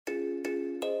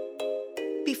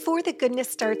Before the goodness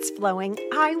starts flowing,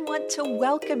 I want to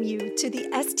welcome you to the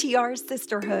STR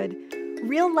Sisterhood.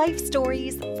 Real life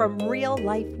stories from real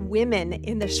life women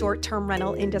in the short-term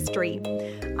rental industry.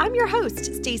 I'm your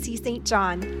host, Stacy St.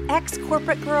 John,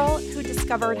 ex-corporate girl who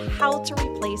discovered how to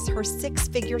replace her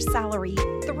six-figure salary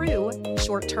through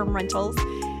short-term rentals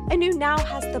and who now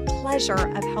has the pleasure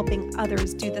of helping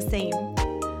others do the same.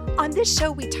 On this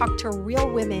show, we talk to real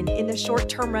women in the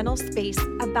short-term rental space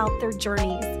about their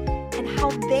journeys and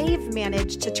how they've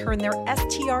managed to turn their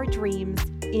STR dreams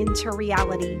into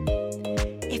reality.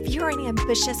 If you're an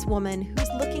ambitious woman who's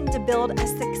looking to build a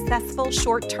successful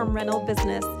short-term rental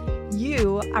business,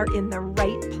 you are in the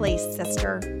right place,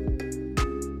 sister.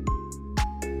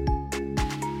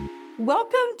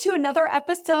 Welcome to another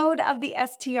episode of the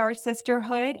STR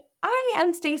Sisterhood. I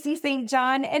am Stacy St.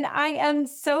 John, and I am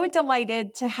so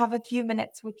delighted to have a few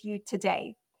minutes with you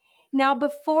today. Now,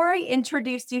 before I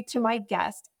introduce you to my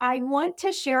guest, I want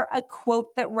to share a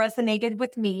quote that resonated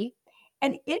with me.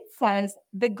 And it says,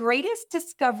 the greatest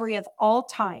discovery of all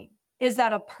time is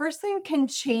that a person can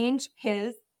change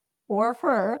his or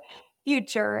her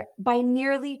future by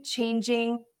merely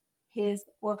changing his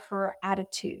or her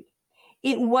attitude.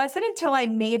 It wasn't until I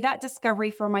made that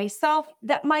discovery for myself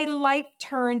that my life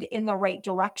turned in the right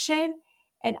direction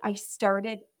and I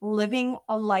started living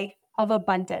a life of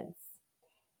abundance.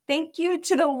 Thank you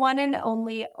to the one and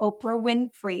only Oprah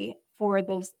Winfrey for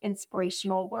those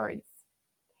inspirational words.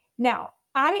 Now,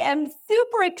 I am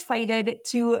super excited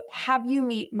to have you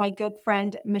meet my good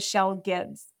friend, Michelle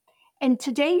Gibbs. And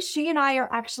today she and I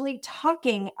are actually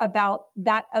talking about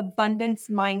that abundance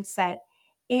mindset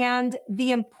and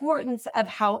the importance of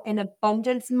how an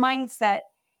abundance mindset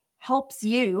helps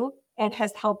you and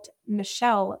has helped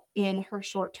Michelle in her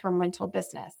short-term rental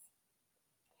business.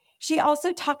 She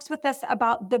also talks with us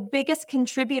about the biggest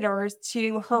contributors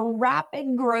to her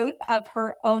rapid growth of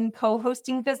her own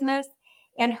co-hosting business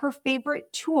and her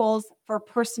favorite tools for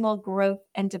personal growth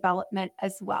and development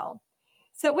as well.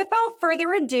 So without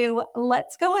further ado,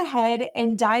 let's go ahead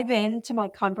and dive into my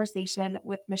conversation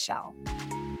with Michelle.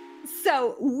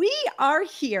 So we are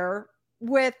here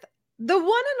with the one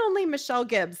and only Michelle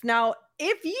Gibbs. Now,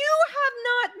 if you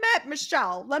have not met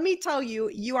Michelle, let me tell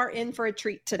you, you are in for a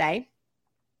treat today.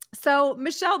 So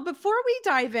Michelle, before we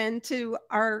dive into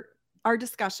our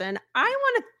discussion, I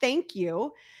want to thank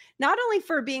you not only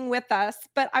for being with us,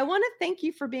 but I want to thank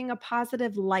you for being a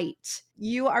positive light.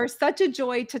 You are such a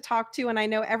joy to talk to. And I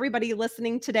know everybody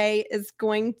listening today is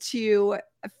going to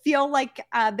feel like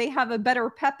they have a better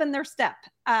pep in their step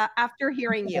after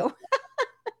hearing you.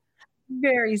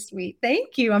 Very sweet.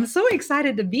 Thank you. I'm so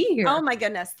excited to be here. Oh my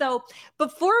goodness. So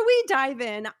before we dive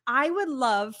in, I would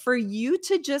love for you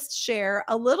to just share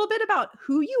a little bit about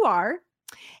who you are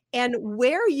and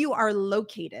where you are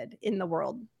located in the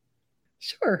world.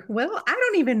 Sure. Well, I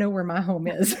don't even know where my home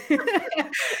is.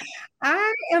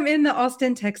 I am in the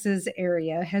Austin, Texas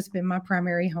area, has been my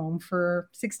primary home for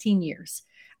 16 years.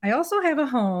 I also have a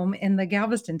home in the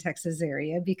Galveston, Texas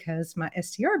area because my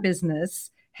STR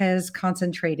business has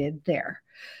concentrated there.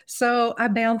 So I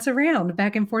bounce around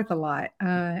back and forth a lot.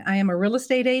 I am a real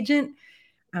estate agent.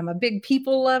 I'm a big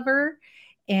people lover.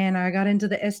 And I got into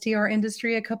the STR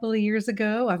industry a couple of years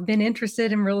ago. I've been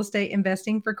interested in real estate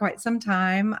investing for quite some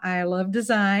time. I love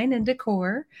design and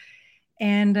decor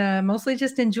and mostly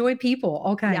just enjoy people,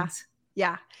 all kinds.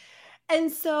 Yeah. And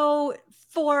so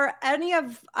for any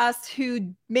of us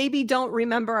who maybe don't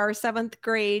remember our 7th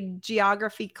grade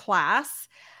geography class,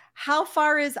 how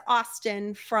far is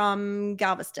Austin from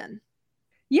Galveston?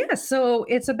 Yes. So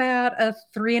it's about a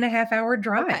 3.5 hour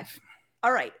drive. Okay.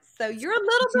 All right. So you're a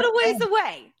little bit of ways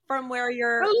away from where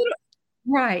you're.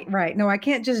 Right. No, I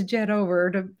can't just jet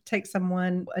over to take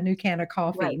someone a new can of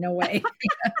coffee. Right. No way.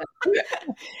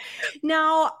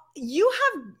 Now, you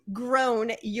have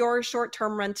grown your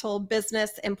short-term rental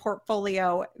business and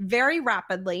portfolio very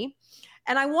rapidly.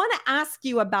 And I want to ask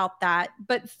you about that.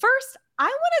 But first, I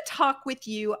want to talk with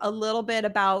you a little bit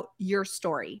about your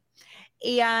story.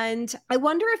 And I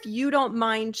wonder if you don't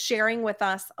mind sharing with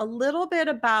us a little bit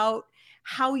about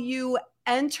how you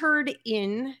entered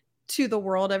into the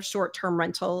world of short-term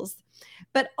rentals,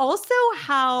 but also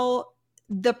how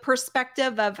the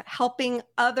perspective of helping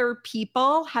other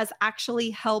people has actually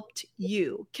helped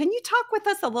you. Can you talk with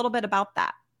us a little bit about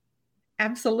that?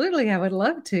 Absolutely. I would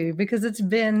love to, because it's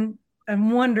been a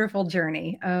wonderful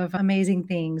journey of amazing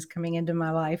things coming into my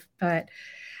life. But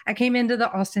I came into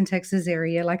the Austin, Texas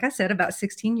area, like I said, about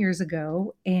 16 years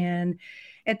ago. And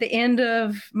at the end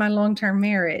of my long-term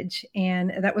marriage,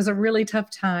 and that was a really tough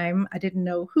time. I didn't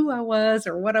know who I was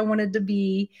or what I wanted to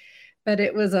be, but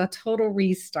it was a total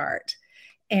restart.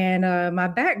 And my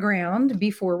background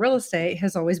before real estate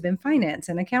has always been finance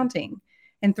and accounting.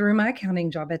 And through my accounting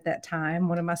job at that time,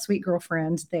 one of my sweet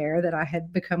girlfriends there that I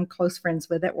had become close friends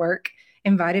with at work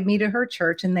invited me to her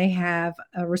church, and they have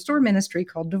a restore ministry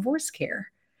called Divorce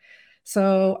Care.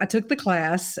 So I took the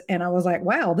class and I was like,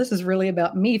 wow, this is really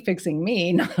about me fixing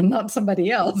me, not somebody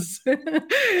else.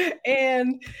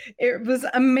 And it was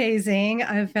amazing.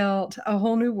 I felt a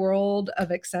whole new world of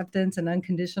acceptance and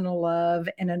unconditional love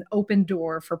and an open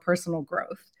door for personal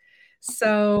growth.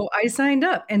 So I signed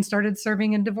up and started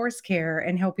serving in divorce care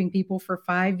and helping people for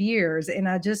 5 years. And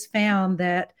I just found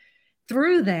that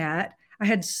through that, I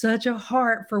had such a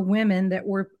heart for women that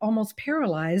were almost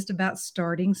paralyzed about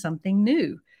starting something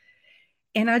new.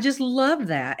 And I just love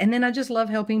that. And then I just love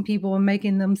helping people and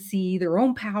making them see their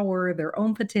own power, their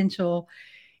own potential.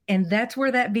 And that's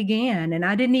where that began. And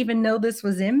I didn't even know this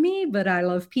was in me, but I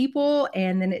love people.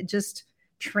 And then it just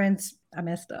I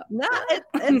messed up. No,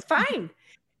 it's fine.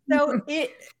 So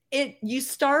you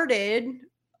started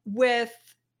with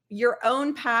your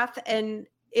own path, and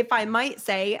if I might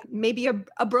say, maybe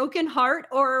a broken heart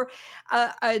or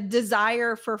a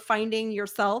desire for finding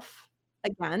yourself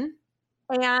again.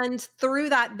 And through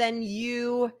that, then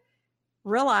you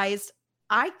realized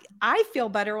I feel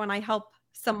better when I help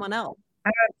someone else.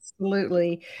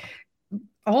 Absolutely.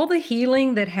 All the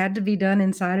healing that had to be done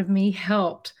inside of me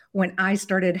helped when I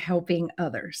started helping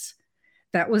others.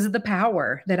 That was the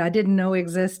power that I didn't know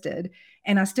existed.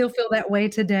 And I still feel that way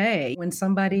today when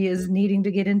somebody is needing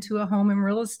to get into a home in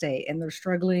real estate and they're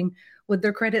struggling with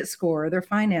their credit score or their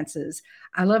finances.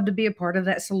 I love to be a part of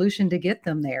that solution to get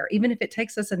them there, even if it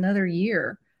takes us another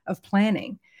year of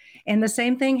planning. And the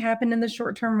same thing happened in the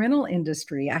short-term rental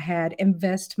industry. I had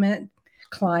investment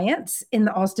clients in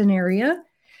the Austin area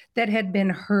that had been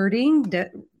hurting,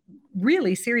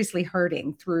 really seriously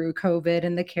hurting through COVID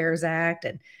and the CARES Act,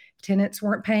 and tenants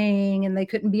weren't paying and they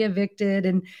couldn't be evicted,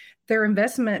 and their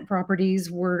investment properties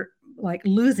were like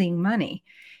losing money.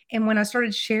 And when I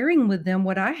started sharing with them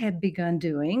what I had begun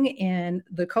doing in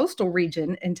the coastal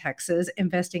region in Texas,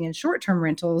 investing in short-term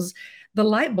rentals, the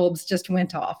light bulbs just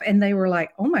went off and they were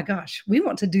like, oh my gosh, we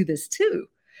want to do this too.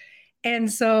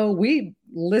 And so we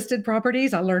listed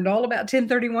properties. I learned all about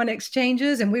 1031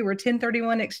 exchanges, and we were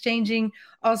 1031 exchanging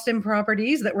Austin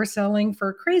properties that were selling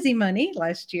for crazy money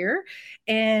last year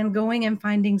and going and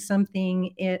finding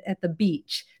something at the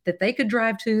beach that they could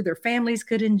drive to, their families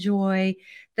could enjoy,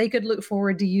 they could look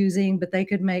forward to using, but they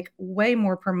could make way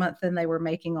more per month than they were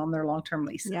making on their long-term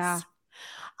leases. Yeah.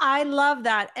 I love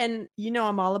that. And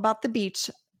I'm all about the beach.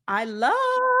 I love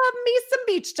me some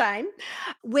beach time.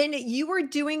 When you were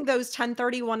doing those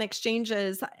 1031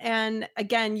 exchanges, and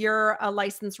again, you're a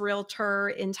licensed realtor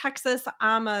in Texas,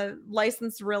 I'm a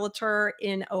licensed realtor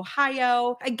in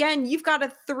Ohio. Again, you've got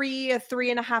a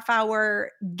 3.5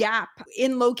 hour gap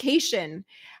in location.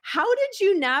 How did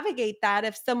you navigate that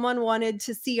if someone wanted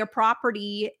to see a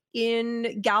property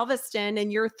in Galveston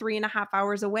and you're 3.5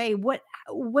 hours away?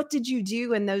 What did you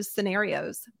do in those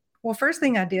scenarios? Well, first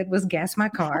thing I did was gas my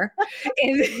car.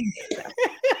 and,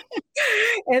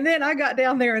 and then I got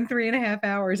down there in 3.5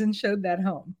 hours and showed that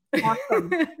home.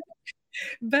 Awesome.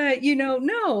 But,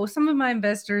 no, some of my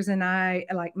investors and I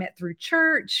met through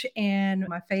church, and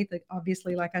my faith,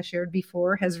 obviously, like I shared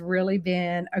before, has really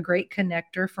been a great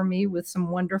connector for me with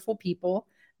some wonderful people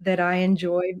that I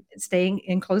enjoy staying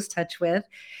in close touch with.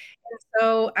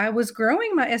 So I was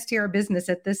growing my STR business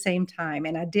at the same time,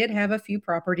 and I did have a few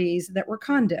properties that were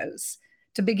condos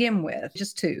to begin with,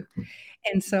 just two.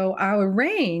 And so I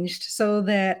arranged so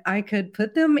that I could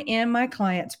put them in my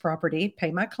client's property,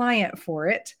 pay my client for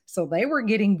it. So they were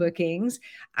getting bookings.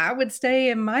 I would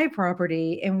stay in my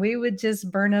property and we would just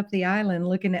burn up the island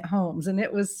looking at homes. And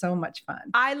it was so much fun.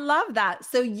 I love that.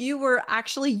 So you were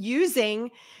actually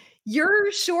using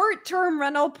your short-term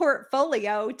rental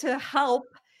portfolio to help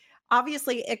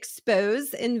obviously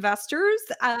expose investors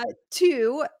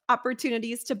to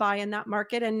opportunities to buy in that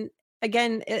market. And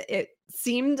again, it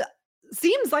seems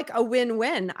like a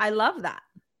win-win. I love that.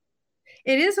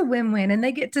 It is a win-win, and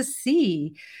they get to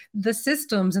see the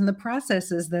systems and the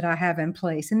processes that I have in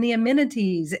place and the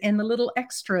amenities and the little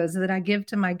extras that I give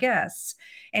to my guests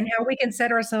and how we can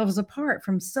set ourselves apart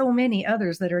from so many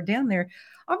others that are down there.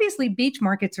 Obviously, beach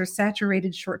markets are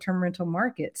saturated short-term rental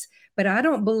markets, but I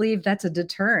don't believe that's a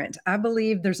deterrent. I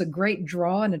believe there's a great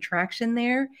draw and attraction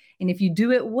there, and if you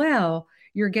do it well,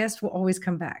 your guest will always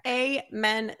come back.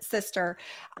 Amen, sister.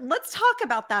 Let's talk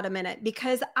about that a minute,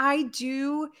 because I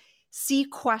do see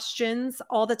questions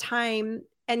all the time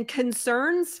and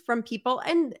concerns from people,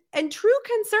 and true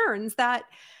concerns that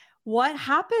what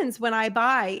happens when I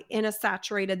buy in a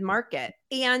saturated market?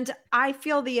 And I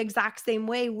feel the exact same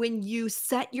way when you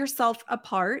set yourself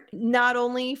apart, not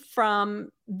only from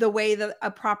the way that a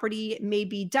property may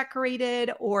be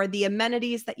decorated or the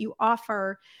amenities that you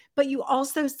offer, but you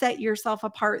also set yourself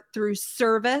apart through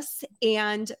service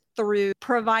and through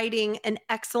providing an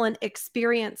excellent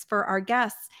experience for our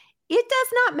guests. It does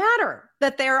not matter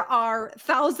that there are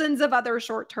thousands of other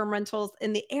short-term rentals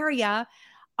in the area.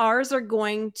 Ours are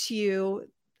going to,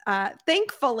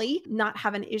 thankfully, not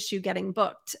have an issue getting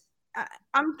booked.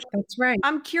 That's right.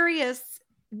 I'm curious,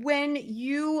 when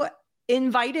you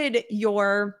invited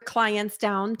your clients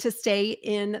down to stay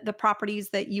in the properties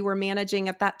that you were managing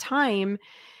at that time,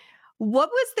 what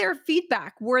was their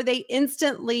feedback? Were they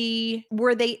instantly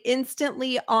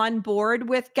on board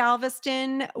with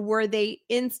Galveston? Were they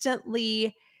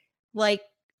instantly like,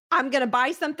 I'm going to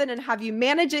buy something and have you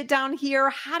manage it down here?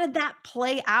 How did that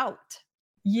play out?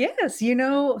 Yes,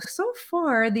 so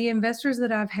far the investors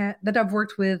that I've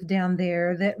worked with down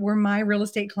there that were my real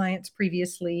estate clients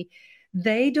previously,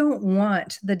 they don't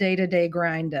want the day-to-day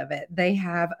grind of it. They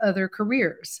have other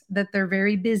careers that they're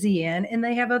very busy in, and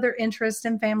they have other interests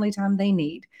and family time they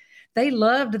need. They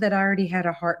loved that I already had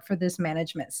a heart for this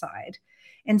management side.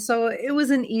 And so it was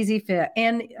an easy fit.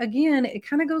 And again, it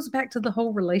kind of goes back to the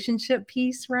whole relationship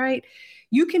piece, right?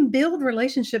 You can build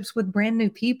relationships with brand new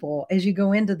people as you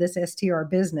go into this STR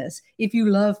business if you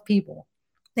love people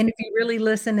and if you really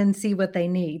listen and see what they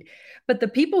need. But the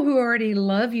people who already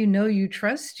love you, know you,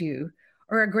 trust you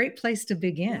are a great place to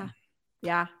begin.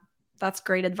 Yeah. That's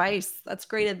great advice. That's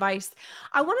great advice.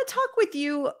 I want to talk with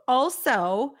you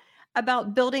also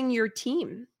about building your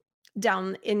team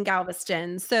down in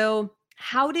Galveston. So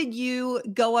how did you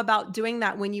go about doing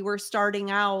that when you were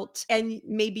starting out and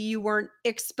maybe you weren't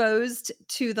exposed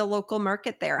to the local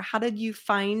market there? How did you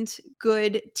find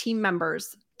good team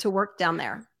members to work down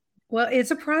there? Well,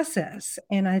 it's a process.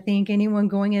 And I think anyone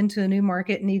going into a new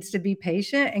market needs to be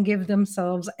patient and give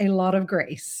themselves a lot of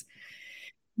grace,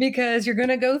 because you're going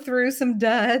to go through some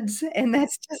duds, and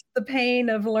that's just the pain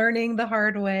of learning the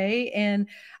hard way. And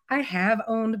I have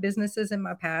owned businesses in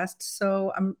my past,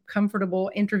 so I'm comfortable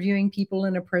interviewing people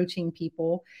and approaching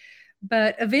people.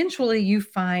 But eventually you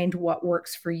find what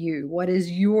works for you, what is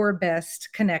your best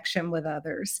connection with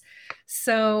others.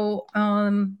 So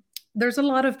there's a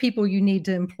lot of people you need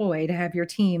to employ to have your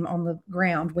team on the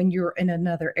ground when you're in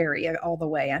another area all the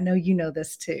way. I know you know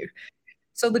this too.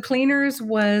 So the cleaners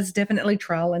was definitely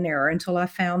trial and error until I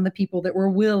found the people that were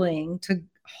willing to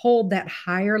hold that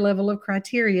higher level of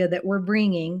criteria that we're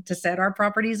bringing to set our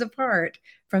properties apart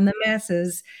from the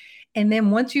masses. And then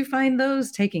once you find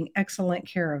those, taking excellent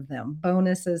care of them,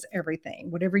 bonuses, everything,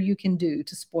 whatever you can do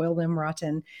to spoil them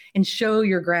rotten and show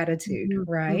your gratitude,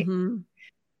 right? Mm-hmm.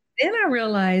 Then I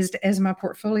realized as my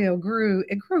portfolio grew,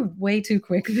 it grew way too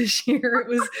quick this year. It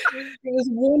was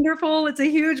wonderful. It's a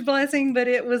huge blessing, but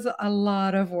it was a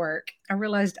lot of work. I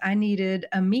realized I needed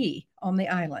a me on the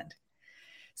island.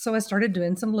 So I started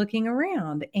doing some looking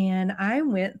around, and I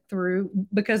went through,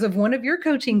 because of one of your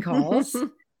coaching calls,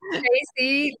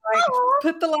 Stacy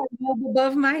put the light bulb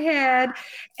above my head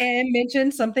and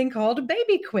mentioned something called a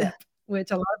baby quip,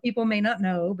 which a lot of people may not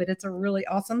know, but it's a really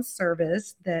awesome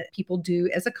service that people do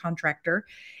as a contractor.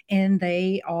 And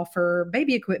they offer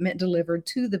baby equipment delivered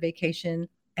to the vacation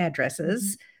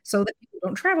addresses so that people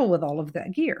don't travel with all of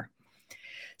that gear.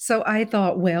 So I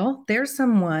thought, well, there's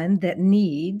someone that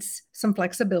needs some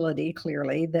flexibility,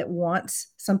 clearly, that wants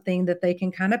something that they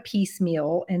can kind of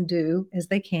piecemeal and do as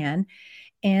they can,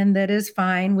 and that is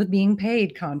fine with being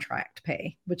paid contract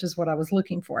pay, which is what I was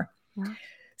looking for. Yeah.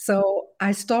 So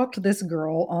I stalked this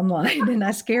girl online and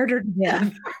I scared her to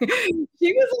death.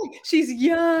 She's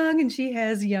young and she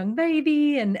has a young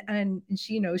baby, and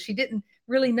she, she didn't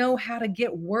really know how to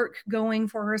get work going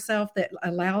for herself that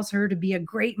allows her to be a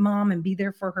great mom and be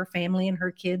there for her family and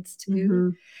her kids too. Mm-hmm.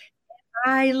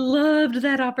 I loved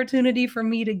that opportunity for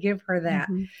me to give her that.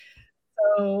 Mm-hmm.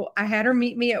 So I had her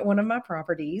meet me at one of my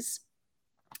properties.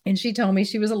 And she told me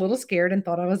she was a little scared and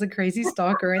thought I was a crazy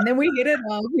stalker. And then we hit it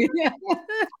off.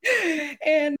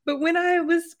 But when I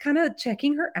was kind of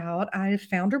checking her out, I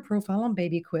found her profile on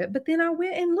Baby Quip. But then I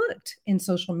went and looked in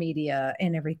social media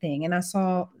and everything. And I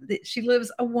saw that she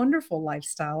lives a wonderful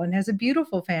lifestyle and has a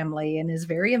beautiful family and is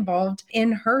very involved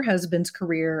in her husband's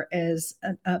career as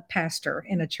a pastor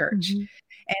in a church. Mm-hmm.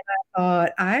 And I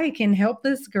thought, I can help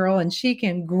this girl and she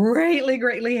can greatly,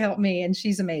 greatly help me. And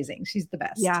she's amazing. She's the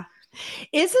best. Yeah.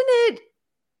 Isn't it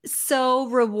so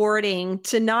rewarding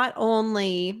to not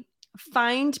only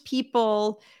find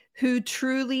people who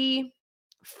truly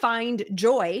find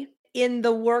joy in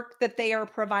the work that they are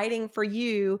providing for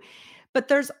you, But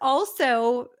there's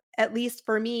also, at least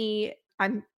for me,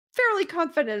 I'm fairly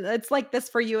confident it's like this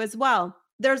for you as well.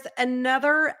 There's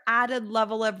another added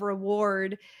level of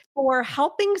reward for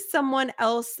helping someone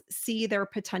else see their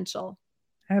potential.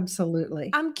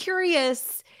 Absolutely. I'm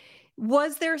curious,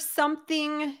 was there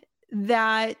something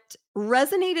that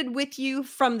resonated with you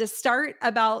from the start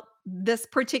about this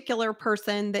particular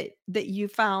person that you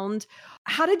found?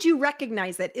 How did you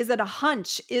recognize it? Is it a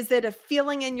hunch? Is it a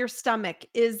feeling in your stomach?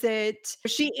 Is it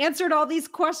she answered all these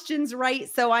questions right,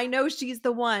 so I know she's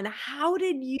the one? How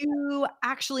did you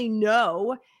actually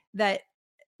know that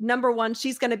number one,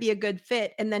 she's going to be a good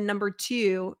fit, and then number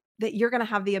two, that you're going to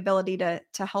have the ability to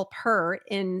help her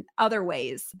in other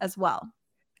ways as well?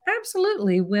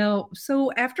 Absolutely. Well,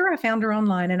 so after I found her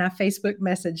online and I Facebook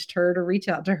messaged her to reach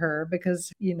out to her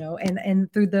because,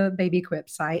 and through the Baby Quip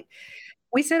site,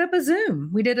 we set up a Zoom.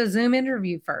 We did a Zoom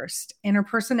interview first, and her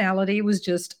personality was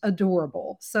just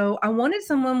adorable. So I wanted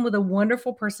someone with a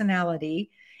wonderful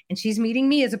personality, and she's meeting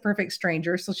me as a perfect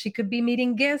stranger. So she could be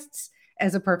meeting guests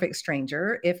as a perfect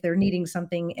stranger if they're needing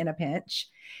something in a pinch.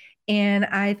 And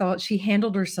I thought she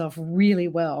handled herself really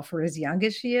well for as young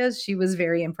as she is. She was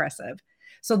very impressive.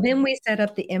 So then we set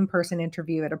up the in-person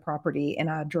interview at a property, and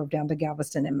I drove down to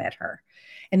Galveston and met her.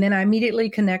 And then I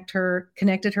immediately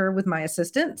connected her with my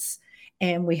assistants,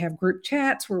 and we have group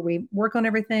chats where we work on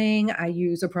everything. I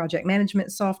use a project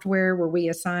management software where we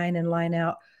assign and line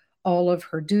out all of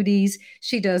her duties.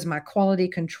 She does my quality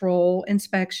control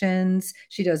inspections.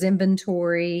 She does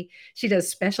inventory. She does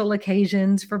special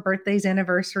occasions for birthdays,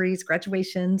 anniversaries,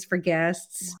 graduations for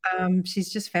guests.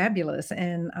 She's just fabulous.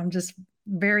 And I'm just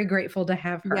very grateful to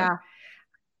have her. Yeah.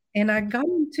 And I got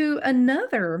into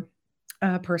another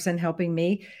person helping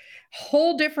me,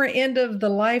 whole different end of the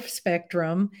life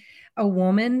spectrum, a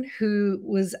woman who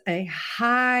was a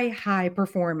high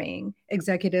performing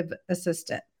executive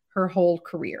assistant her whole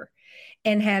career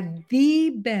and had the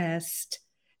best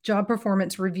job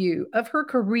performance review of her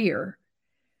career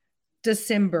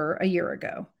December a year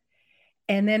ago.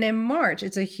 And then in March,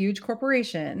 it's a huge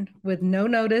corporation with no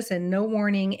notice and no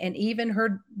warning. And even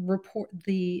her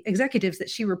the executives that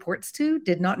she reports to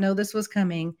did not know this was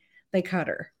coming. They cut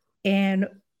her. And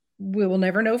we will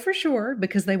never know for sure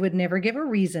because they would never give a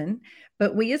reason.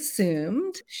 But we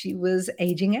assumed she was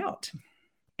aging out.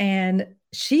 And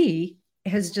she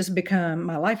has just become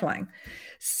my lifeline.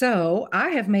 So I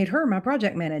have made her my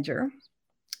project manager.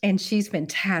 And she's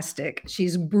fantastic.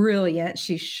 She's brilliant.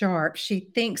 She's sharp.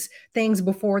 She thinks things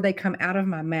before they come out of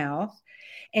my mouth.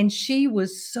 And she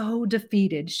was so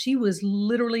defeated. She was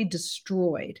literally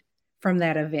destroyed from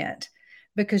that event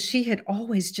because she had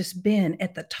always just been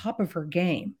at the top of her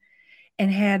game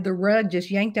and had the rug just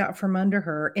yanked out from under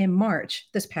her in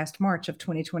this past March of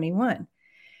 2021.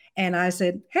 And I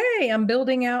said, hey, I'm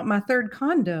building out my third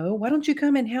condo. Why don't you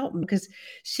come and help me? Because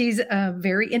she's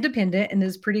very independent and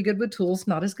is pretty good with tools.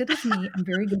 Not as good as me. I'm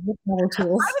very good with power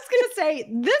tools. I was going to say,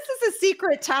 this is a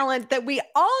secret talent that we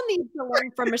all need to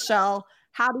learn from Michelle,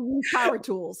 how to use power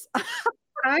tools.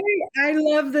 I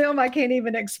love them. I can't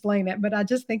even explain it, but I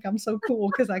just think I'm so cool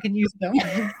because I can use them.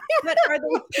 But are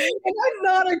they? And I'm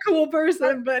not a cool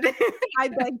person, but I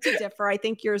beg to differ. I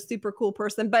think you're a super cool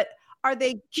person, but are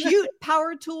they cute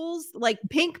power tools, like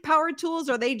pink power tools,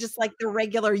 or are they just like the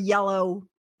regular yellow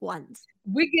ones?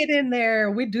 We get in there,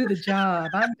 we do the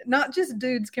job. I'm not just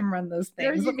dudes can run those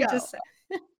things. Let me just say.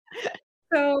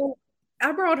 So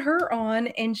I brought her on,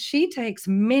 and she takes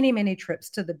many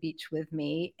trips to the beach with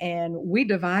me, and we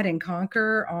divide and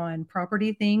conquer on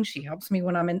property things. She helps me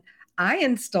when I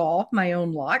install my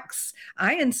own locks.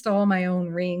 I install my own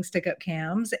ring stick-up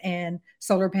cams and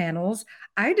solar panels.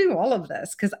 I do all of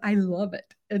this because I love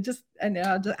it.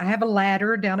 I have a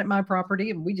ladder down at my property,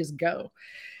 and we just go.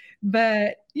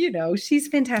 But, she's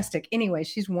fantastic. Anyway,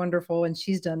 she's wonderful, and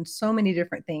she's done so many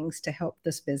different things to help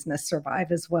this business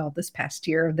survive as well this past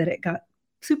year that it got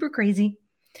super crazy.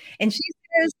 And she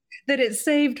says that it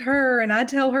saved her, and I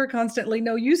tell her constantly,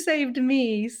 no, you saved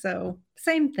me. So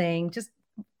same thing, just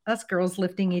us girls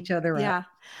lifting each other up. Yeah.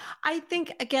 I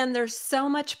think, again, there's so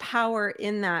much power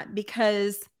in that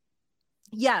because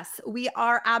yes, we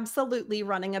are absolutely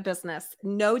running a business.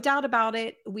 No doubt about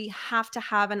it. We have to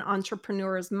have an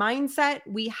entrepreneur's mindset.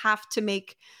 We have to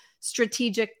make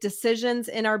strategic decisions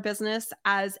in our business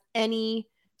as any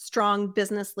strong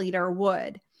business leader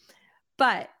would.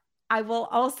 But I will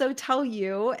also tell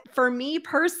you, for me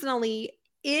personally,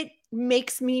 it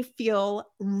makes me feel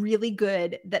really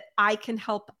good that I can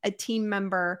help a team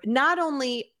member not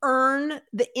only earn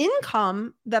the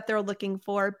income that they're looking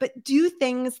for, but do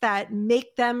things that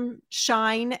make them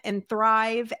shine and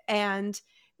thrive and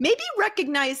maybe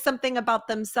recognize something about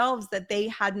themselves that they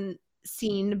hadn't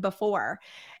seen before.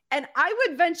 And I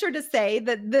would venture to say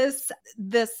that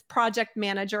this project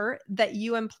manager that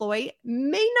you employ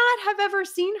may not have ever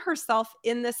seen herself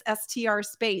in this STR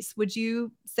space. Would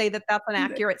you say that that's an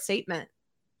accurate statement?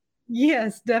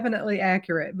 Yes, definitely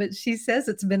accurate. But she says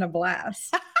it's been a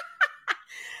blast.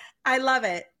 I love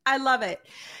it. I love it.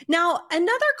 Now,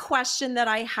 another question that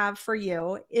I have for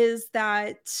you is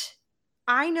that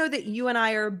I know that you and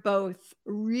I are both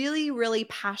really, really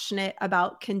passionate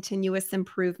about continuous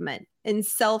improvement and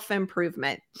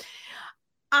self-improvement.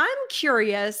 I'm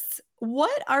curious,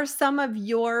 what are some of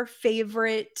your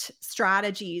favorite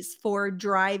strategies for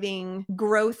driving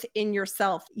growth in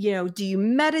yourself? Do you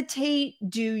meditate?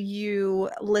 Do you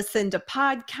listen to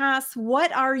podcasts?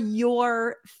 What are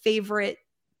your favorite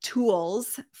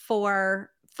tools for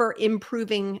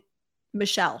improving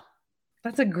Michelle?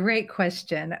 That's a great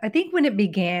question. I think when it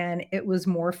began, it was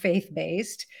more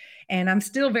faith-based, and I'm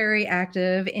still very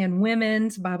active in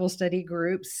women's Bible study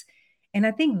groups. And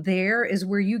I think there is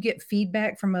where you get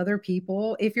feedback from other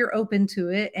people if you're open to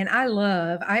it. And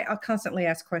I'll constantly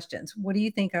ask questions. What do you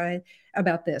think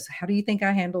about this? How do you think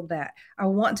I handled that? I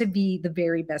want to be the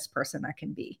very best person I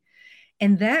can be.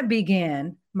 And that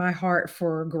began my heart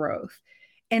for growth.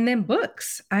 And then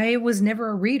books. I was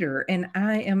never a reader, and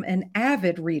I am an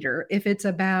avid reader. If it's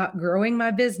about growing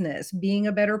my business, being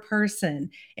a better person,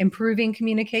 improving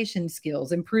communication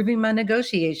skills, improving my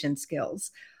negotiation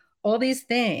skills, all these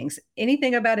things,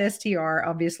 anything about STR,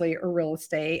 obviously, or real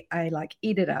estate, I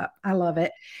eat it up. I love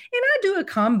it. And I do a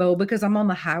combo because I'm on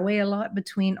the highway a lot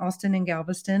between Austin and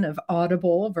Galveston of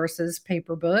Audible versus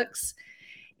paper books.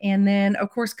 And then,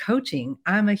 of course, coaching.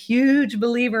 I'm a huge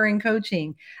believer in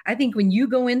coaching. I think when you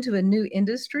go into a new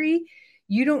industry,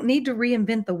 you don't need to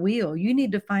reinvent the wheel. You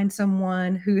need to find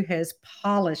someone who has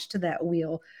polished that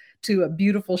wheel to a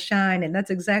beautiful shine. And that's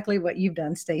exactly what you've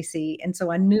done, Stacy. And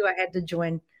so I knew I had to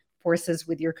join forces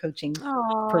with your coaching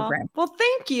program. Well,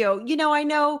 thank you. I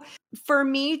know for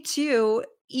me too,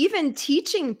 even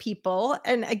teaching people,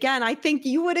 and again, I think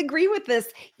you would agree with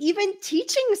this, even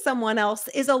teaching someone else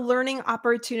is a learning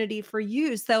opportunity for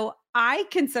you. So I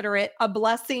consider it a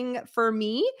blessing for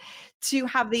me to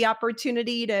have the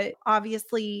opportunity to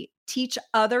obviously teach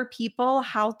other people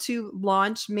how to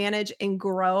launch, manage, and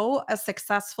grow a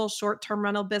successful short-term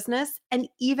rental business. And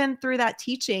even through that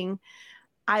teaching,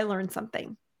 I learned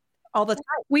something all the time.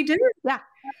 We do. Yeah.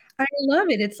 I love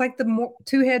it. It's like the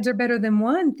two heads are better than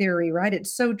one theory, right?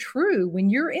 It's so true. When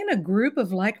you're in a group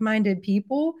of like-minded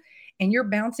people and you're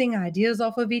bouncing ideas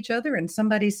off of each other and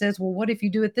somebody says, well, what if you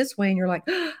do it this way? And you're like,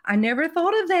 oh, I never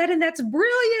thought of that. And that's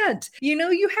brilliant.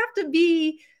 You have to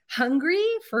be hungry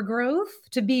for growth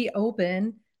to be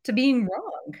open to being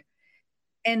wrong.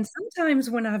 And sometimes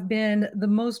when I've been the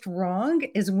most wrong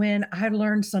is when I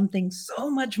learned something so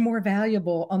much more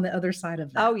valuable on the other side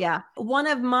of that. Oh, yeah. One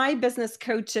of my business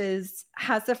coaches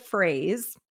has a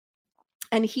phrase,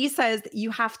 and he says, you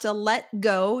have to let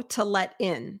go to let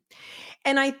in.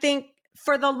 And I think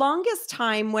for the longest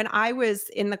time when I was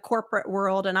in the corporate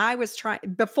world and I was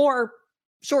before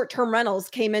short-term rentals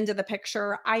came into the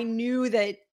picture, I knew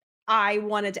that I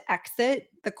wanted to exit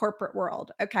the corporate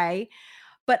world. Okay.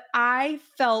 But I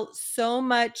felt so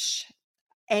much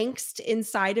angst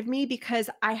inside of me because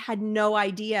I had no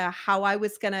idea how I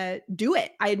was going to do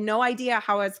it. I had no idea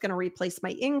how I was going to replace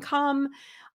my income.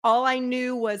 All I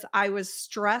knew was I was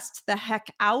stressed the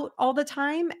heck out all the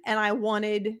time, and I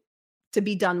wanted to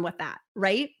be done with that.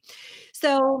 Right.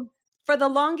 So for the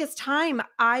longest time,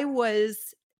 I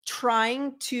was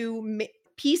trying to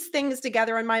piece things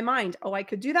together in my mind. Oh, I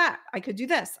could do that. I could do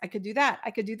this. I could do that.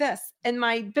 I could do this. And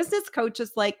my business coach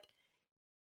is like,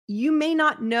 you may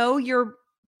not know your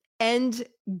end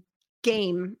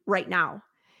game right now.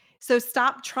 So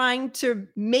stop trying to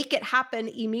make it happen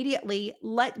immediately.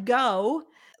 Let go.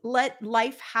 Let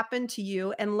life happen to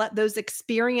you and let those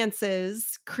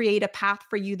experiences create a path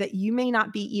for you that you may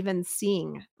not be even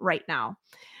seeing right now.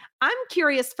 I'm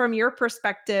curious from your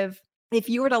perspective, if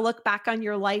you were to look back on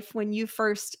your life when you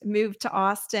first moved to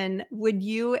Austin, would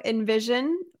you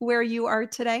envision where you are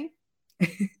today?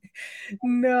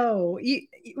 No.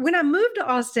 When I moved to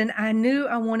Austin, I knew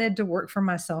I wanted to work for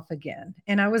myself again.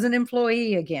 And I was an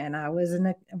employee again. I was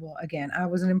an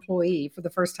employee for the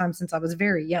first time since I was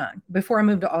very young. Before I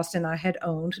moved to Austin, I had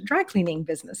owned dry cleaning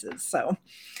businesses. So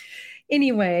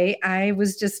anyway, I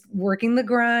was just working the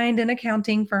grind in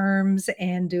accounting firms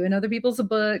and doing other people's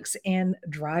books and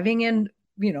driving in,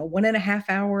 1.5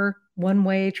 hour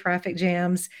one-way traffic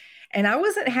jams. And I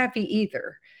wasn't happy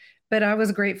either. But I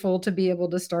was grateful to be able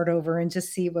to start over and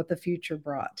just see what the future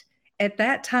brought. At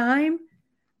that time,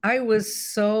 I was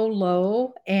so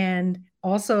low and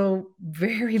also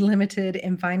very limited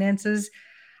in finances.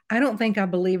 I don't think I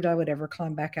believed I would ever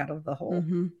climb back out of the hole.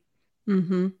 Mm-hmm.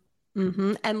 Mm-hmm.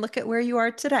 Mm-hmm. And look at where you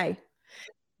are today.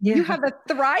 Yeah. You have a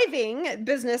thriving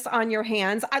business on your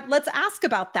hands. Let's ask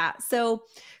about that. So,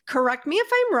 correct me if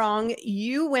I'm wrong.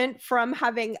 You went from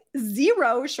having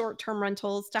 0 short-term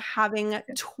rentals to having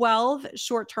 12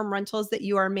 short-term rentals that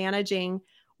you are managing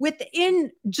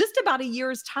within just about a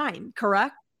year's time,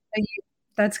 correct?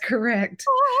 That's correct.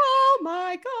 Oh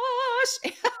my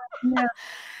gosh. Yeah.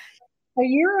 A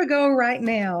year ago, right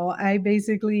now, I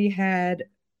basically had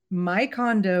my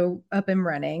condo up and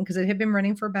running because it had been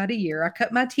running for about a year. I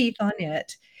cut my teeth on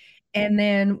it and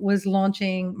then was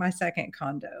launching my second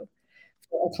condo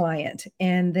for a client.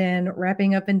 And then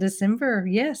wrapping up in December,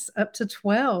 yes, up to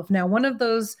 12. Now, one of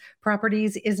those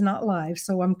properties is not live.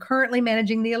 So I'm currently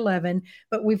managing the 11,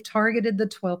 but we've targeted the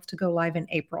 12th to go live in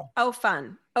April. Oh,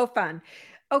 fun. Oh, fun.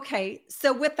 Okay.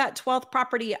 So with that 12th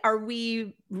property, are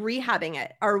we rehabbing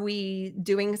it? Are we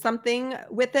doing something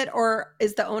with it? Or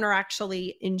is the owner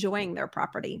actually enjoying their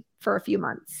property for a few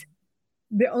months?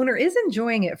 The owner is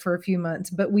enjoying it for a few months,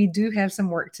 but we do have some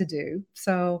work to do.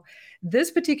 So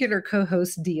this particular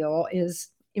co-host deal is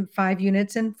in 5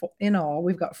 units in all.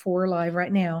 We've got 4 live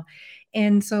right now.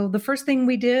 And so the first thing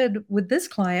we did with this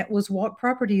client was walk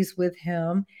properties with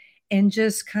him and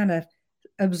just kind of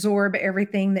absorb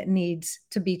everything that needs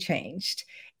to be changed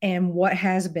and what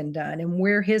has been done and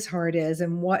where his heart is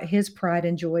and what his pride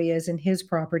and joy is in his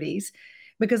properties.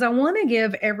 Because I want to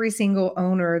give every single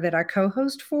owner that I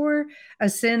co-host for a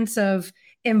sense of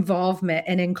involvement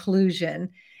and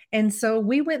inclusion. And so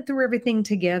we went through everything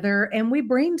together and we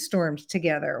brainstormed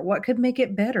together. What could make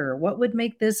it better? What would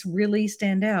make this really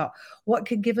stand out? What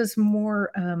could give us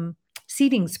more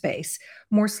seating space,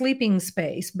 more sleeping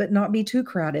space, but not be too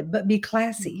crowded, but be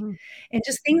classy, and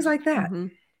just things like that. Mm-hmm.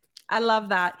 I love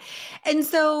that. And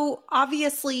so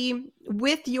obviously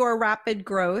with your rapid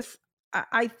growth,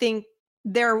 I think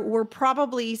there were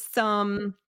probably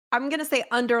some, I'm going to say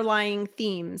underlying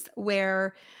themes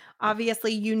where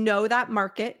obviously you know that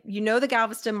market, you know the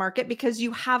Galveston market because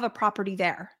you have a property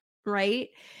there, right?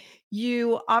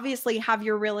 You obviously have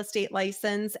your real estate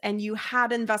license and you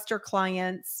had investor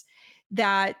clients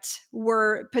that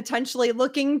were potentially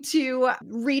looking to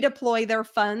redeploy their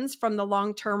funds from the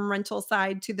long-term rental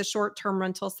side to the short-term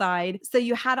rental side. So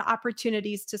you had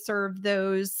opportunities to serve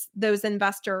those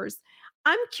investors.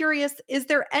 I'm curious, is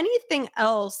there anything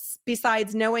else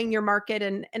besides knowing your market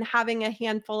and having a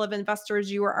handful of investors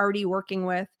you were already working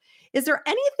with? Is there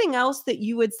anything else that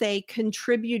you would say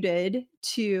contributed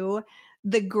to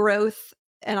the growth,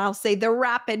 and I'll say the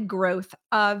rapid growth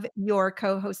of your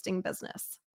co-hosting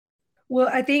business? Well,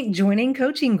 I think joining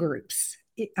coaching groups.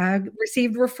 I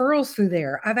received referrals through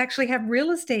there. I've actually had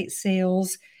real estate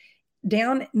sales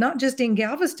down, not just in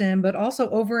Galveston, but also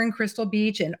over in Crystal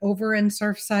Beach and over in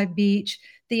Surfside Beach,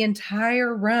 the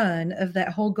entire run of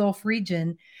that whole Gulf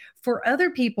region for other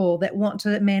people that want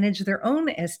to manage their own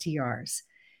STRs.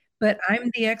 But I'm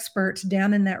the expert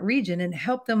down in that region and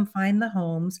help them find the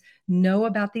homes, know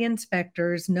about the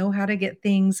inspectors, know how to get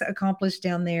things accomplished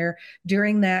down there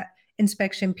during that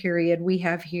inspection period we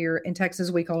have here in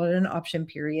Texas. We call it an option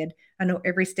period. I know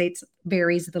every state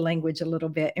varies the language a little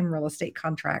bit in real estate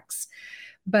contracts.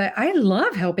 But I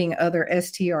love helping other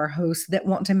STR hosts that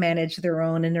want to manage their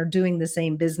own and are doing the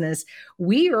same business.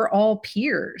 We are all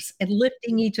peers and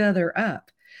lifting each other up.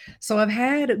 So I've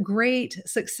had great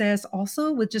success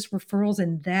also with just referrals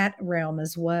in that realm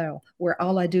as well, where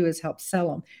all I do is help sell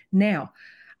them. Now,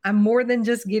 I'm more than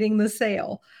just getting the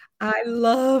sale. I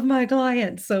love my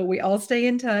clients. So we all stay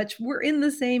in touch. We're in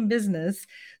the same business.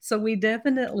 So we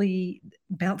definitely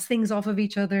bounce things off of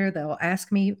each other. They'll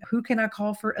ask me, who can I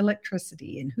call for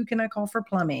electricity and who can I call for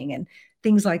plumbing and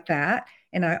things like that.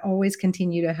 And I always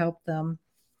continue to help them.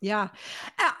 Yeah.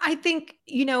 I think,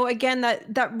 again,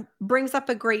 that brings up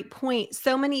a great point.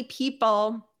 So many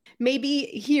people maybe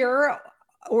hear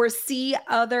or see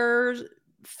other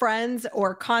friends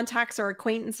or contacts or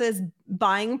acquaintances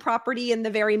buying property in the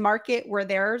very market where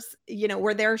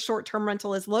where their short-term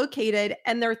rental is located.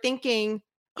 And they're thinking,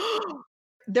 oh,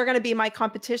 they're going to be my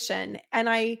competition. And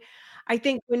I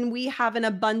think when we have an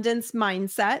abundance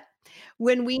mindset,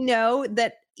 when we know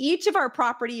that each of our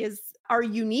properties are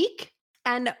unique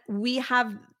and we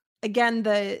have, again,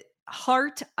 the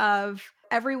heart of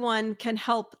everyone can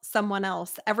help someone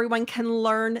else, everyone can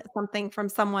learn something from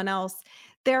someone else.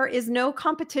 There is no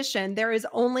competition. There is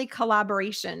only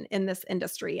collaboration in this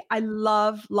industry. I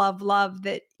love, love, love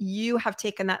that you have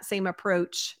taken that same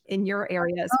approach in your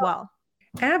area as well.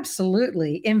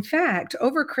 Absolutely. In fact,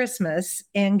 over Christmas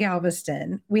in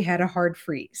Galveston, we had a hard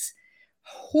freeze.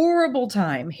 Horrible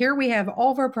time. Here we have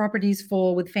all of our properties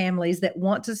full with families that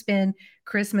want to spend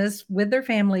Christmas with their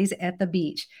families at the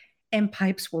beach, and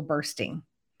pipes were bursting.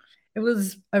 It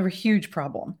was a huge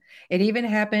problem. It even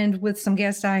happened with some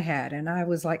guests I had, and I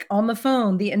was like on the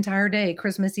phone the entire day,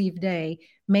 Christmas Eve day,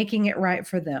 making it right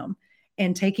for them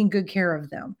and taking good care of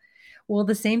them. Well,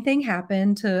 the same thing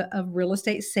happened to a real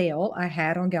estate sale I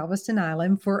had on Galveston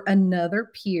Island for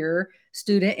another peer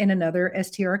student in another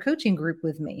STR coaching group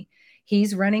with me.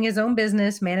 He's running his own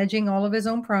business, managing all of his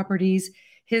own properties.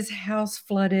 His house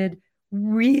flooded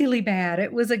really bad.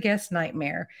 It was a guest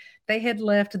nightmare. They had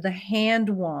left the hand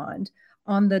wand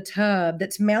on the tub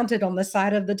that's mounted on the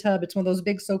side of the tub. It's one of those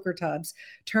big soaker tubs,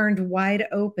 turned wide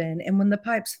open. And when the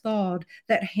pipes thawed,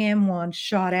 that hand wand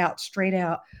shot out, straight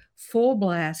out, full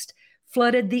blast,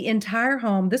 flooded the entire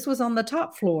home. This was on the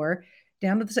top floor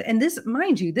down to the, and this,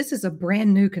 mind you, this is a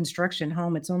brand new construction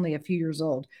home. It's only a few years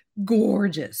old.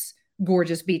 Gorgeous,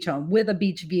 gorgeous beach home with a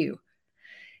beach view.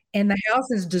 And the house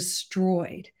is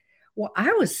destroyed. Well,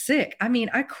 I was sick. I mean,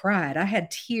 I cried. I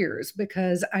had tears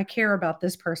because I care about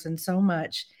this person so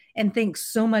much and think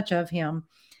so much of him.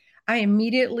 I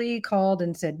immediately called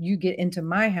and said, you get into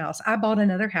my house. I bought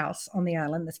another house on the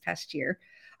island this past year.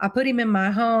 I put him in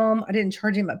my home. I didn't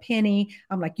charge him a penny.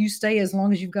 I'm like, you stay as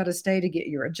long as you've got to stay to get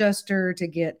your adjuster, to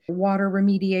get water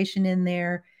remediation in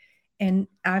there. And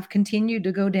I've continued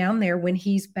to go down there when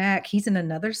he's back. He's in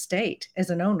another state as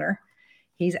an owner.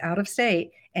 He's out of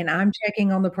state, and I'm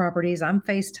checking on the properties. I'm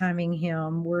FaceTiming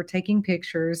him. We're taking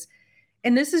pictures.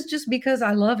 And this is just because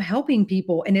I love helping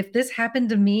people. And if this happened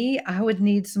to me, I would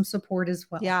need some support as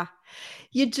well. Yeah.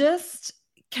 You just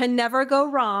can never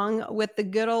go wrong with the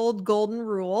good old golden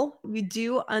rule. You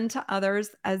do unto others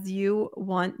as you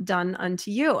want done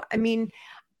unto you. I mean,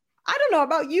 I don't know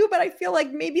about you, but I feel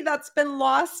like maybe that's been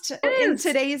lost in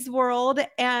today's world.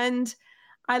 And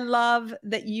I love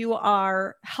that you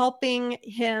are helping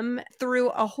him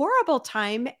through a horrible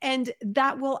time, and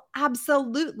that will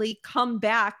absolutely come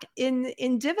back in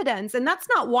dividends. And that's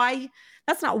not why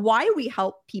we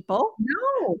help people.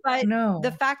 But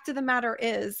the fact of the matter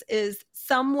is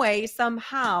some way,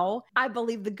 somehow, I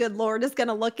believe the good Lord is going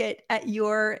to look at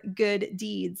your good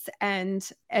deeds and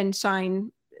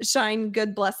shine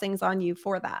good blessings on you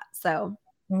for that. So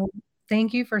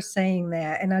thank you for saying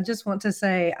that. And I just want to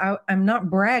say, I'm not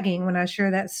bragging when I share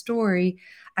that story.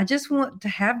 I just want to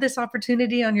have this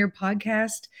opportunity on your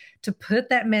podcast to put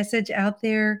that message out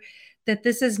there that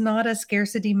this is not a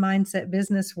scarcity mindset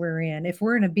business we're in. If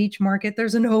we're in a beach market,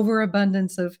 there's an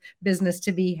overabundance of business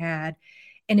to be had.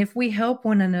 And if we help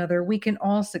one another, we can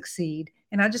all succeed.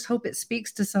 And I just hope it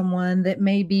speaks to someone that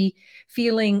may be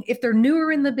feeling, if they're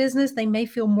newer in the business, they may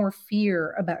feel more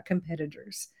fear about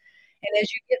competitors. And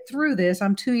as you get through this,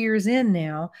 I'm 2 years in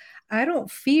now, I don't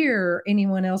fear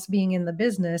anyone else being in the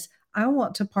business. I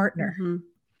want to partner. Mm-hmm.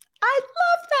 I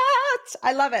love that.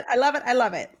 I love it. I love it. I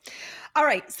love it. All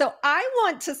right. So I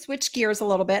want to switch gears a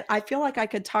little bit. I feel like I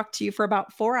could talk to you for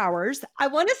about 4 hours. I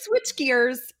want to switch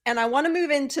gears and I want to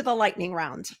move into the lightning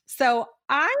round. So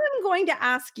I am going to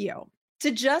ask you to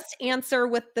just answer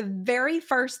with the very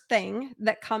first thing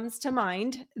that comes to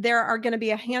mind. There are going to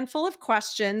be a handful of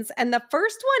questions. And the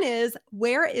first one is,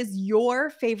 where is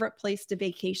your favorite place to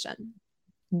vacation?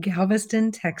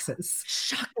 Galveston, Texas.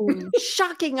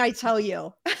 Shocking, I tell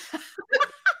you.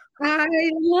 I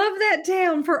love that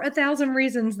town for 1,000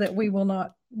 reasons that we will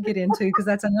not get into because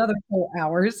that's another 4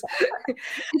 hours.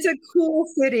 It's a cool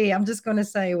city, I'm just going to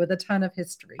say, with a ton of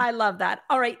history. I love that.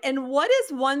 All right. And what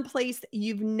is one place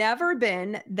you've never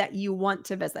been that you want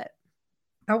to visit?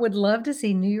 I would love to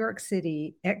see New York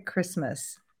City at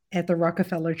Christmas at the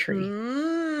Rockefeller Tree.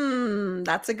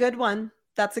 That's a good one.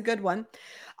 That's a good one.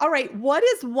 All right. What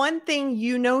is one thing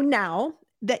you know now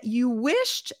that you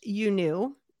wished you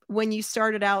knew when you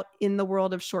started out in the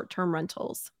world of short-term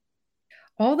rentals?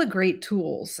 All the great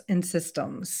tools and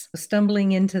systems.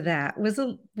 Stumbling into that was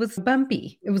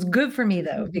bumpy. It was good for me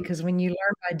though, because when you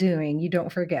learn by doing, you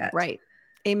don't forget. Right.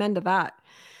 Amen to that.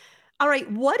 All right.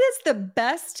 What is the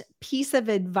best piece of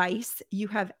advice you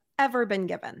have ever been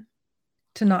given?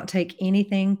 To not take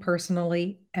anything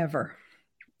personally ever.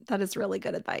 That is really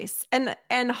good advice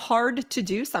and hard to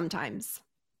do sometimes.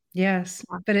 Yes,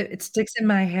 but it sticks in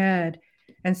my head.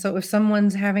 And so if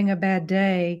someone's having a bad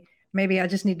day, maybe I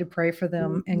just need to pray for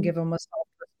them and give them a soft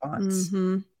response.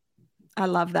 I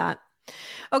love that.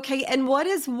 Okay. And what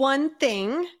is one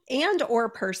thing and or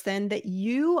person that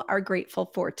you are grateful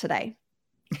for today?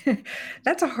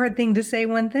 That's a hard thing to say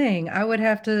one thing. I would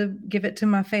have to give it to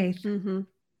my faith.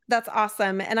 That's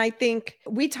awesome. And I think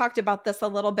we talked about this a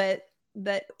little bit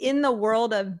that in the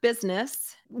world of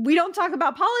business, we don't talk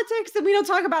about politics and we don't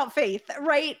talk about faith,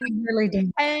 right? I really do.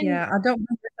 And Yeah, I don't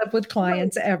bring this up with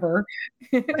clients ever.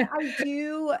 but I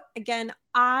do, again,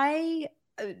 I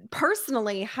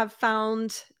personally have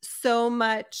found so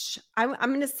much, I'm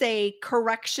going to say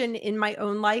correction in my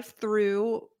own life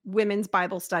through women's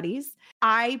Bible studies.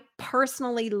 I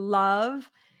personally love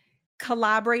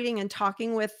collaborating and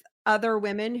talking with other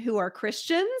women who are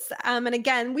Christians. And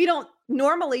again, we don't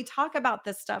normally talk about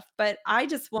this stuff, but I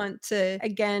just want to,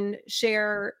 again,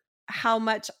 share how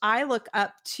much I look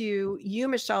up to you,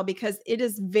 Michelle, because it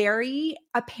is very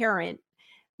apparent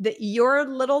that your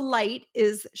little light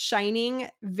is shining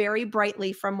very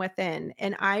brightly from within.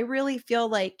 And I really feel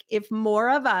like if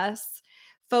more of us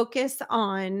focus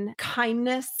on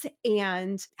kindness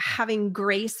and having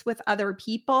grace with other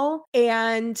people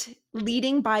and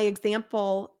leading by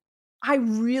example, I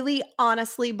really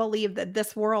honestly believe that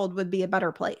this world would be a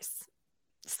better place.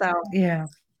 So, Yeah.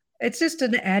 It's just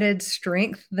an added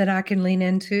strength that I can lean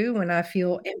into when I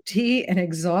feel empty and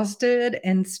exhausted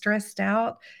and stressed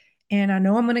out. And I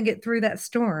know I'm going to get through that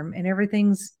storm, and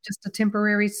everything's just a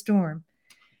temporary storm.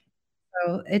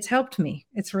 So it's helped me.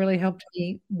 It's really helped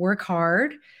me work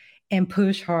hard and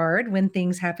push hard when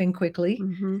things happen quickly.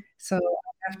 mhm. So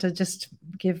I have to just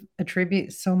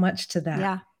attribute so much to that.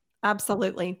 Yeah,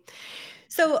 absolutely.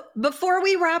 So before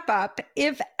we wrap up,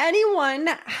 if anyone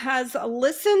has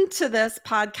listened to this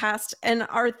podcast and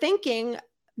are thinking,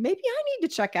 maybe I need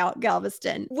to check out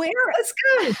Galveston, Let's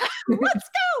go. let's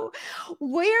go.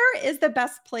 Where is the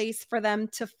best place for them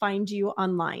to find you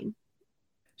online?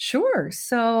 Sure.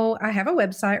 So I have a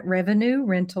website,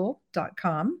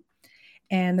 revenuerental.com,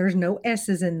 and there's no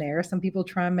S's in there. Some people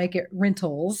try and make it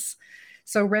rentals.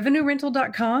 So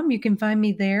revenuerental.com, you can find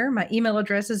me there. My email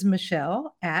address is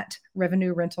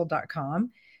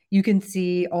michelle@revenuerental.com. You can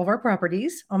see all of our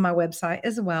properties on my website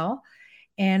as well.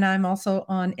 And I'm also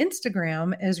on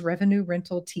Instagram as Revenue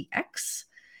Rental TX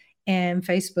and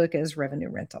Facebook as Revenue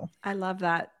Rental. I love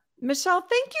that. Michelle,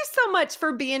 thank you so much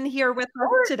for being here with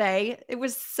us today. It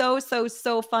was so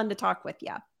fun to talk with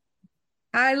you.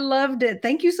 I loved it.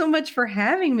 Thank you so much for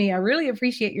having me. I really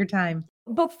appreciate your time.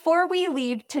 Before we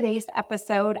leave today's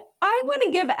episode, I want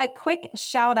to give a quick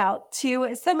shout out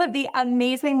to some of the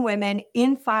amazing women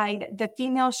inside the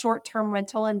Female Short-Term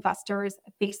Rental Investors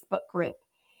Facebook group.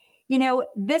 You know,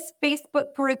 this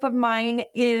Facebook group of mine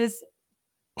is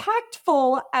packed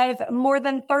full of more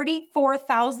than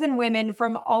 34,000 women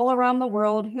from all around the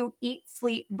world who eat,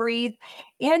 sleep, breathe,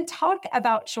 and talk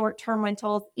about short-term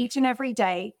rentals each and every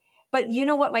day. But you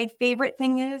know what my favorite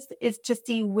thing is to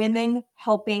see women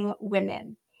helping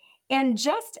women. And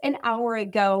just an hour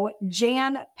ago,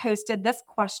 Jan posted this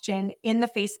question in the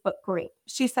Facebook group.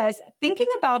 She says, thinking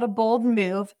about a bold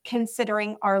move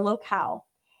considering our locale,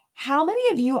 how many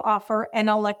of you offer an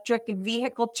electric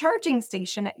vehicle charging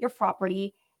station at your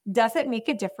property? Does it make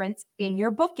a difference in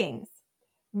your bookings?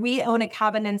 We own a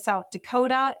cabin in South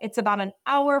Dakota. It's about an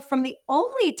hour from the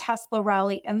only Tesla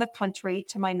rally in the country,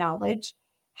 to my knowledge.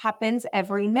 Happens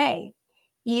every May.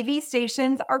 EV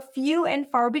stations are few and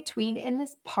far between in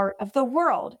this part of the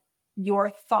world.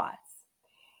 Your thoughts?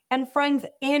 And friends,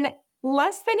 in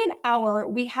less than an hour,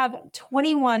 we have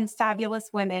 21 fabulous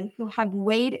women who have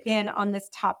weighed in on this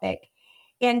topic.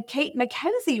 And Kate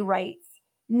McKenzie writes,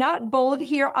 not bold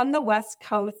here on the West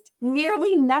Coast,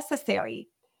 merely necessary.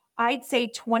 I'd say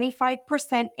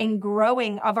 25% and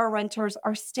growing of our renters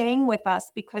are staying with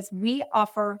us because we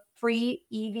offer free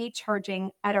EV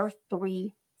charging at our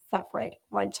 3 separate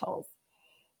rentals.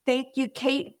 Thank you,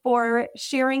 Kate, for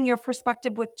sharing your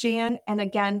perspective with Jan. And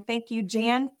again, thank you,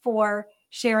 Jan, for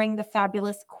sharing the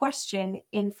fabulous question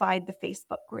inside the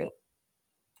Facebook group.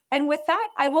 And with that,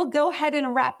 I will go ahead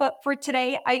and wrap up for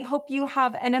today. I hope you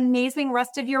have an amazing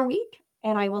rest of your week,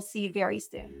 and I will see you very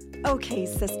soon. Okay,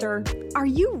 sister, are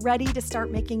you ready to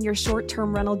start making your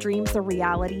short-term rental dreams a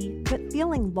reality, but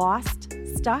feeling lost,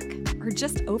 stuck, or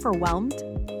just overwhelmed?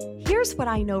 Here's what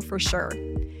I know for sure.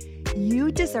 You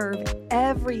deserve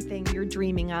everything you're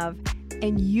dreaming of,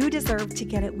 and you deserve to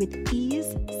get it with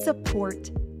ease, support,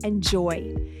 and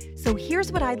joy. So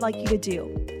here's what I'd like you to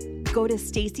do. Go to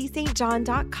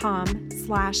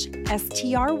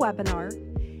stacystjohn.com/STR webinar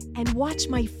and watch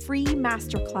my free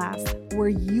masterclass where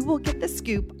you will get the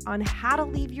scoop on how to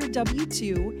leave your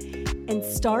W-2 and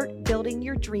start building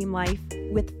your dream life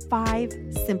with 5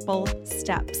 simple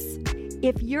steps.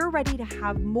 If you're ready to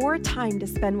have more time to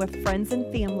spend with friends and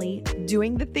family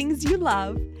doing the things you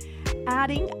love,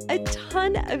 adding a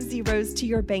ton of zeros to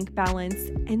your bank balance,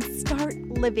 and start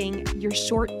living your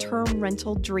short-term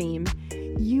rental dream,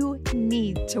 you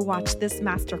need to watch this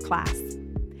masterclass.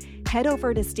 head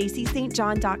over to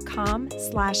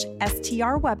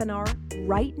stacystjohn.com/STR webinar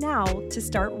right now to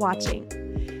start watching.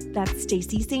 That's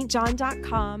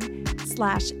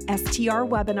stacystjohn.com/STR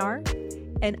webinar,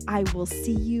 and I will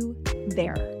see you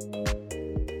there.